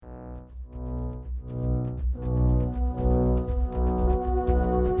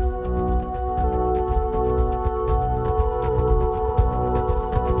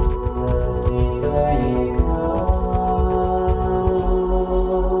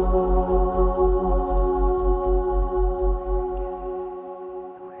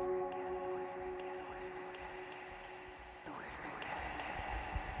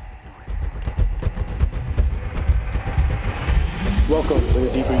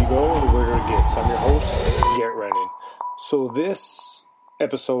you go, the weirder it gets. I'm your host, Garrett Rennan. So this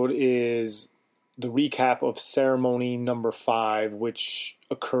episode is the recap of ceremony number 5, which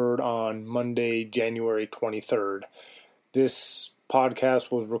occurred on Monday, January 23rd. This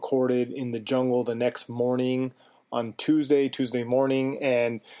podcast was recorded in the jungle the next morning on Tuesday morning,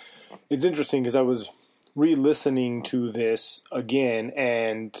 and it's interesting because I was re-listening to this again,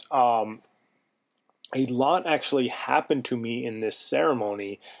 and a lot actually happened to me in this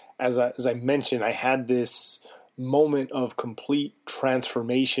ceremony. As I mentioned, I had this moment of complete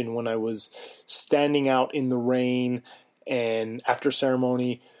transformation when I was standing out in the rain and after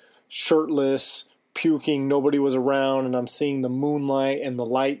ceremony, shirtless, puking, nobody was around, and I'm seeing the moonlight and the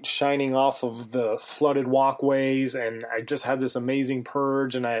light shining off of the flooded walkways, and I just had this amazing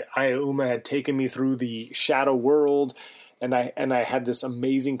purge, and Ayauma had taken me through the shadow world, and I had this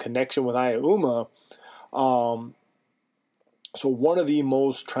amazing connection with Ayauma. So one of the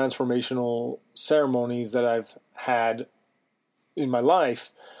most transformational ceremonies that I've had in my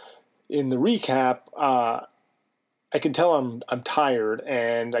life, in the recap, I can tell I'm tired,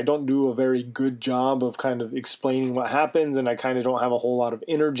 and I don't do a very good job of kind of explaining what happens, and I kind of don't have a whole lot of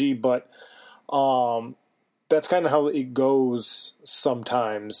energy, but that's kind of how it goes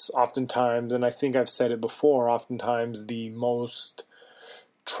sometimes, oftentimes, and I think I've said it before, oftentimes the most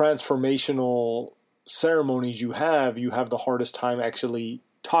transformational ceremonies you have the hardest time actually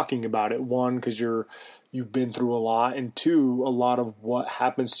talking about it. One, because you've been through a lot, and two, a lot of what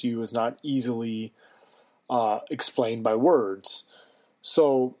happens to you is not easily explained by words.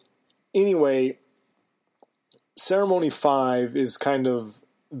 So anyway, ceremony 5 is kind of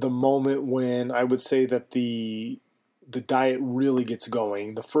the moment when I would say that the diet really gets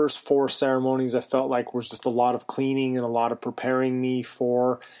going. The first 4 ceremonies I felt like was just a lot of cleaning and a lot of preparing me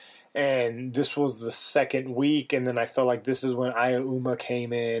for. And this was the second week, and then I felt like this is when Ayauma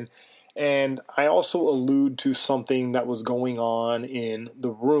came in. And I also allude to something that was going on in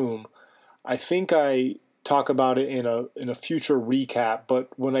the room. I think I talk about it in a future recap, but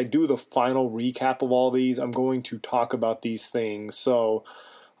when I do the final recap of all these, I'm going to talk about these things. So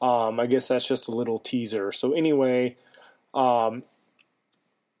I guess that's just a little teaser. So anyway, if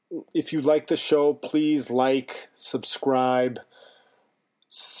you like the show, please like, subscribe,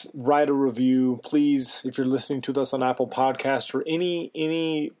 write a review, please. If you're listening to this on Apple Podcasts or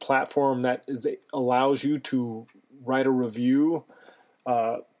any platform that allows you to write a review,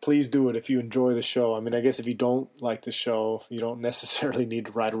 please do it if you enjoy the show. I mean, I guess if you don't like the show, you don't necessarily need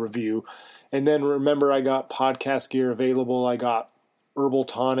to write a review. And then remember, I got podcast gear available. I got herbal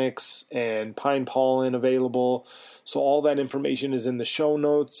tonics and pine pollen available. So all that information is in the show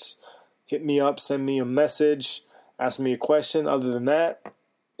notes. Hit me up, send me a message, ask me a question. Other than that,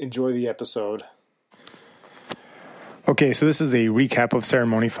 enjoy the episode. Okay, so this is a recap of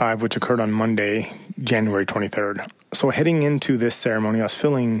Ceremony 5, which occurred on Monday, January 23rd. So heading into this ceremony, I was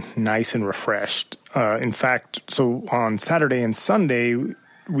feeling nice and refreshed. In fact, so on Saturday and Sunday,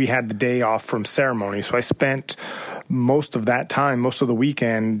 we had the day off from ceremony. So I spent most of that time, most of the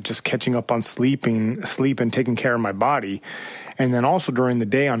weekend, just catching up on sleep and taking care of my body. And then also during the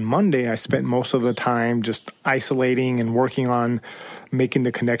day on Monday, I spent most of the time just isolating and working on making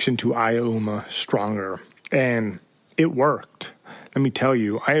the connection to Ayauma stronger. And it worked. Let me tell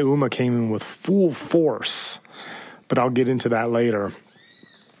you, Ayauma came in with full force, but I'll get into that later.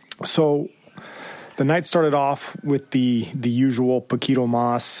 So the night started off with the usual Paquito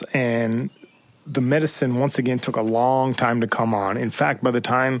Mas, and the medicine once again took a long time to come on. In fact, by the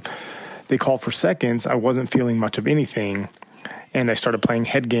time they called for seconds, I wasn't feeling much of anything. And I started playing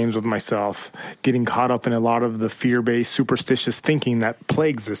head games with myself, getting caught up in a lot of the fear-based, superstitious thinking that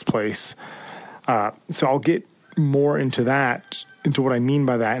plagues this place. So I'll get more into what I mean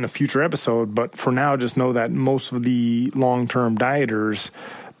by that in a future episode. But for now, just know that most of the long-term dieters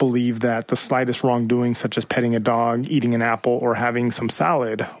believe that the slightest wrongdoing, such as petting a dog, eating an apple, or having some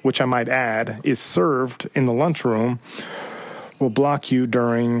salad, which I might add is served in the lunchroom, will block you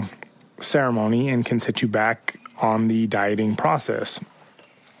during ceremony and can set you back on the dieting process.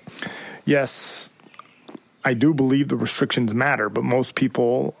 Yes, I do believe the restrictions matter, but most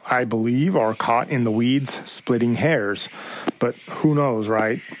people, I believe, are caught in the weeds splitting hairs. But who knows,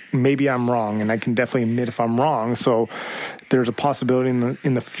 right? Maybe I'm wrong, and I can definitely admit if I'm wrong. So there's a possibility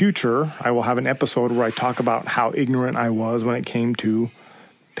in the future I will have an episode where I talk about how ignorant I was when it came to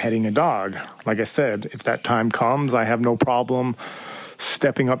petting a dog. Like I said, if that time comes, I have no problem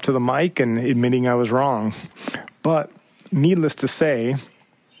stepping up to the mic and admitting I was wrong. But needless to say,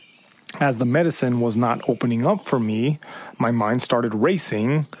 as the medicine was not opening up for me, my mind started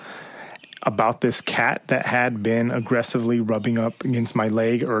racing about this cat that had been aggressively rubbing up against my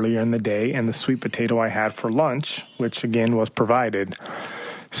leg earlier in the day and the sweet potato I had for lunch, which again was provided.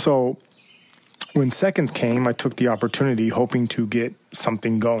 So when seconds came, I took the opportunity hoping to get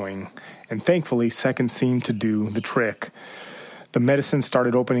something going. And thankfully, seconds seemed to do the trick. The medicine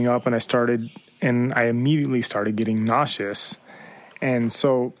started opening up and I immediately started getting nauseous. And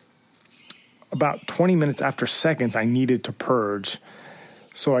so about 20 minutes after seconds, I needed to purge.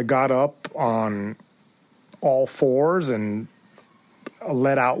 So I got up on all fours and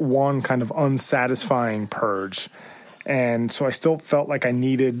let out one kind of unsatisfying purge. And so I still felt like I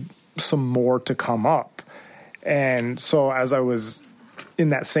needed some more to come up. And so as I was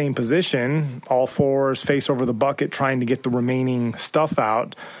in that same position, all fours, face over the bucket, trying to get the remaining stuff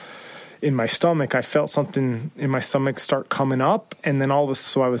out in my stomach, I felt something in my stomach start coming up. And then all this,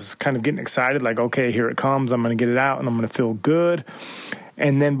 so I was kind of getting excited, like, okay, here it comes. I'm going to get it out and I'm going to feel good.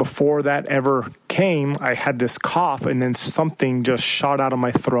 And then before that ever came, I had this cough and then something just shot out of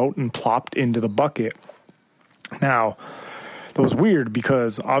my throat and plopped into the bucket. Now, that was weird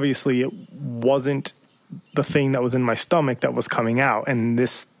because obviously it wasn't the thing that was in my stomach that was coming out. And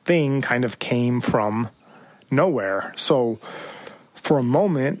this thing kind of came from nowhere. So for a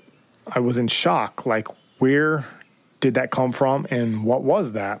moment, I was in shock, like, where did that come from and what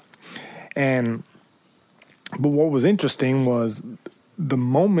was that? But what was interesting was the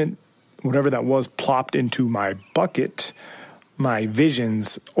moment whatever that was plopped into my bucket, my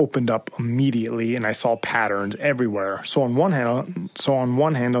visions opened up immediately and I saw patterns everywhere. So on one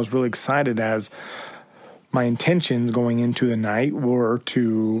hand, I was really excited, as my intentions going into the night were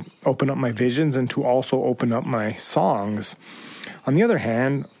to open up my visions and to also open up my songs. On the other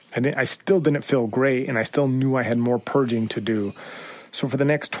hand, I still didn't feel great, and I still knew I had more purging to do. So for the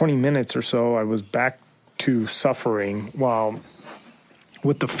next 20 minutes or so, I was back to suffering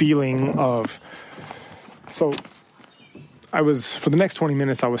with the feeling of... So for the next 20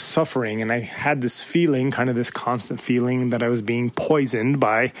 minutes, I was suffering, and I had this feeling, kind of this constant feeling that I was being poisoned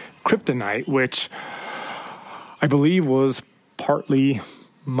by kryptonite, which I believe was partly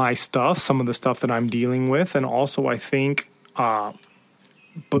my stuff, some of the stuff that I'm dealing with, and also I think...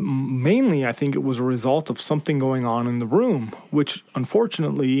 but mainly, I think it was a result of something going on in the room, which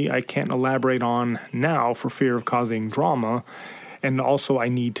unfortunately I can't elaborate on now for fear of causing drama, and also I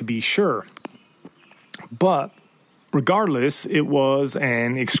need to be sure. But regardless, it was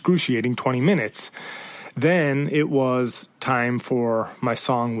an excruciating 20 minutes. Then it was time for my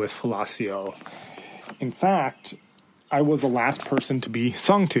song with Falacio. In fact, I was the last person to be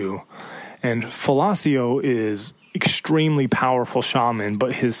sung to, and Falacio is extremely powerful shaman,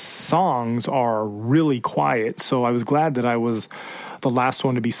 but his songs are really quiet. So I was glad that I was the last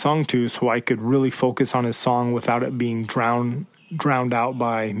one to be sung to, so I could really focus on his song without it being drowned out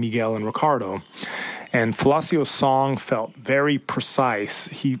by Miguel and Ricardo. And Falacio's song felt very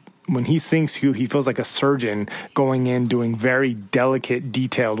precise. When he sings to you, he feels like a surgeon going in, doing very delicate,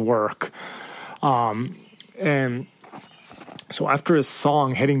 detailed work. And so after his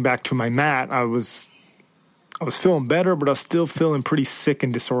song, heading back to my mat, I was feeling better, but I was still feeling pretty sick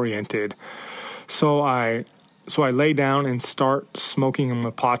and disoriented. So I lay down and start smoking a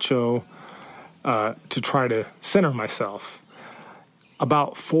mapacho to try to center myself.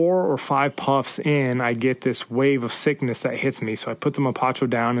 About 4 or 5 puffs in, I get this wave of sickness that hits me. So I put the mapacho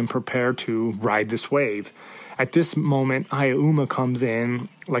down and prepare to ride this wave. At this moment, Ayauma comes in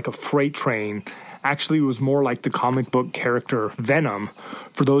like a freight train. Actually, it was more like the comic book character Venom.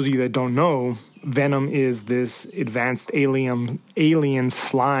 For those of you that don't know, Venom is this advanced alien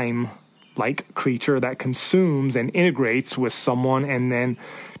slime-like creature that consumes and integrates with someone and then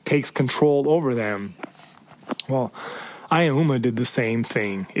takes control over them. Well, Ayauma did the same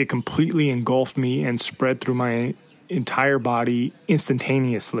thing. It completely engulfed me and spread through my entire body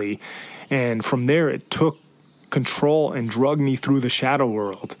instantaneously. And from there, it took control and drugged me through the shadow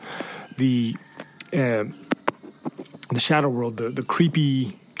world. The shadow world, the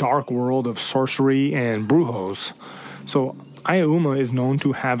creepy, dark world of sorcery and brujos. So Ayauma is known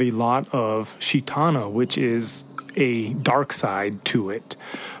to have a lot of Shitana, which is a dark side to it.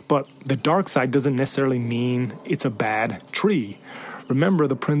 But the dark side doesn't necessarily mean it's a bad tree. Remember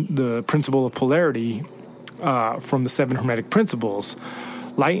the principle of polarity from the 7 Hermetic Principles.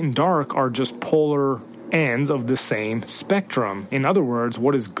 Light and dark are just polar ends of the same spectrum. In other words,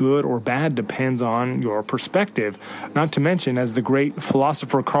 what is good or bad depends on your perspective. Not to mention, as the great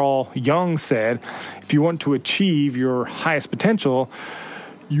philosopher Carl Jung said, if you want to achieve your highest potential,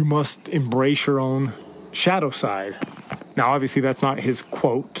 you must embrace your own shadow side. Now, obviously, that's not his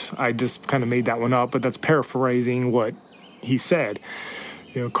quote. I just kind of made that one up, but that's paraphrasing what he said.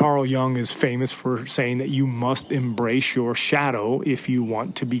 Carl Jung is famous for saying that you must embrace your shadow if you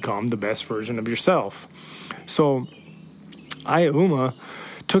want to become the best version of yourself. So Aouma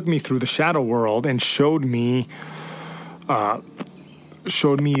took me through the shadow world and showed me a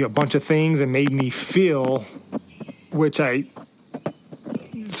bunch of things and made me feel,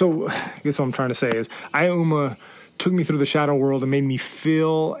 so I guess what I'm trying to say is Aouma took me through the shadow world and made me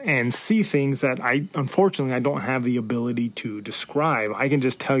feel and see things that unfortunately I don't have the ability to describe. I can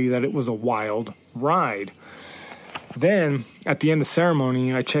just tell you that it was a wild ride. Then at the end of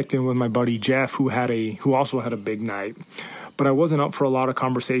ceremony, I checked in with my buddy Jeff, who also had a big night, but I wasn't up for a lot of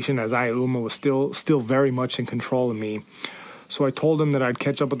conversation as Aouma was still very much in control of me. So I told him that I'd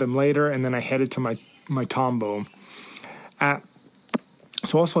catch up with him later, and then I headed to my Tombow.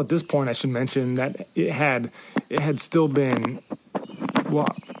 So also at this point, I should mention that it had been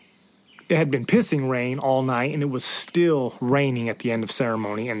pissing rain all night, and it was still raining at the end of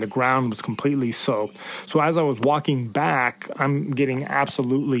ceremony, and the ground was completely soaked. So as I was walking back, I'm getting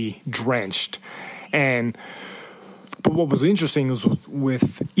absolutely drenched. But what was interesting was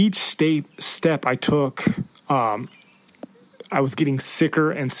with each step I took, I was getting sicker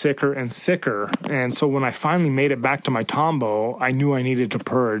and sicker and sicker. And so when I finally made it back to my Tombow, I knew I needed to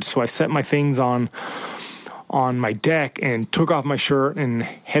purge. So I set my things on my deck and took off my shirt and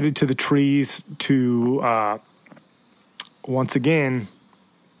headed to the trees to, once again,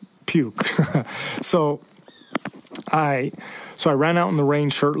 puke. So I ran out in the rain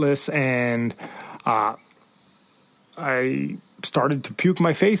shirtless, and I started to puke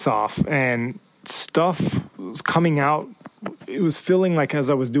my face off, and stuff was coming out. It was feeling like, as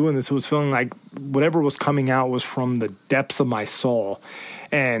I was doing this, it was feeling like whatever was coming out was from the depths of my soul.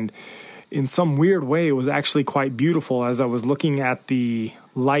 And in some weird way, it was actually quite beautiful. As I was looking at the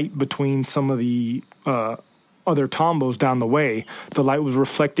light between some of the other Tombows down the way, the light was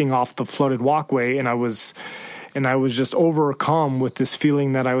reflecting off the flooded walkway, and I was just overcome with this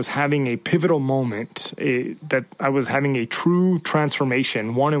feeling that I was having a pivotal moment, that I was having a true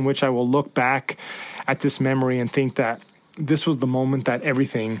transformation, one in which I will look back at this memory and think that this was the moment that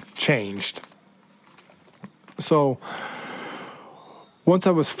everything changed. So once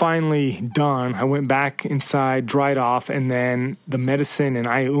I was finally done, I went back inside, dried off, and then the medicine and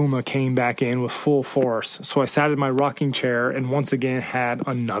Aouma came back in with full force. So I sat in my rocking chair and once again had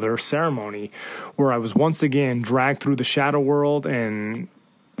another ceremony where I was once again dragged through the shadow world. And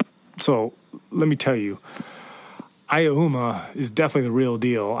so let me tell you, Aouma is definitely the real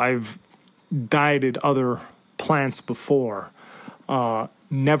deal. I've dieted other plants before,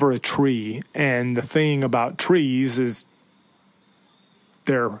 never a tree. And the thing about trees is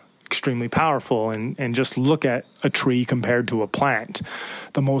they're extremely powerful, and just look at a tree compared to a plant.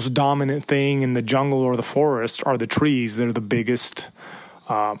 The most dominant thing in the jungle or the forest are the trees. They're the biggest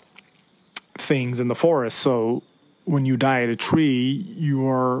things in the forest. So when you diet a tree, you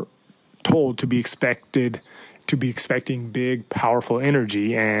are told to be expecting big, powerful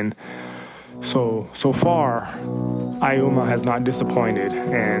energy. And so far, Aouma has not disappointed,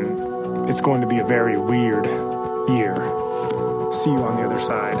 and it's going to be a very weird year. See you on the other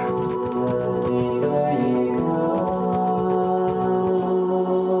side.